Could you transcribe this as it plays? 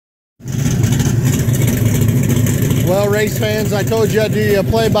Well, race fans, I told you I'd do you a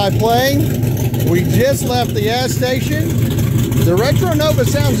play-by-play. We just left the gas station. The Retro Nova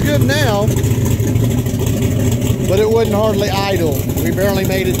sounds good now, but it wouldn't hardly idle. We barely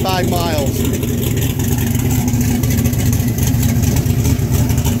made it 5 miles.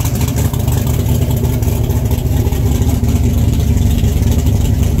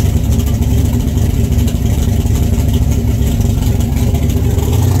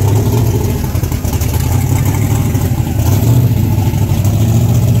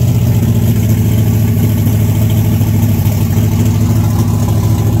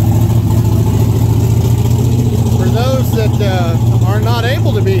 That are not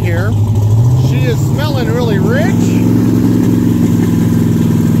able to be here, she is smelling really rich,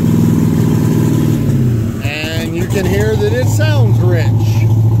 and you can hear that it sounds rich.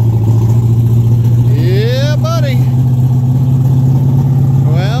 Yeah, buddy.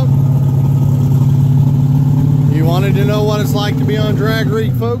 Well, you wanted to know what it's like to be on Drag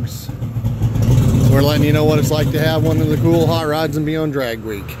Week, folks? We're letting you know what it's like to have one of the cool hot rods and be on Drag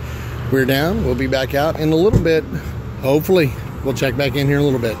Week. We're down. We'll be back out in a little bit. Hopefully, we'll check back in here in a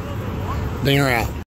little bit. Dinger out.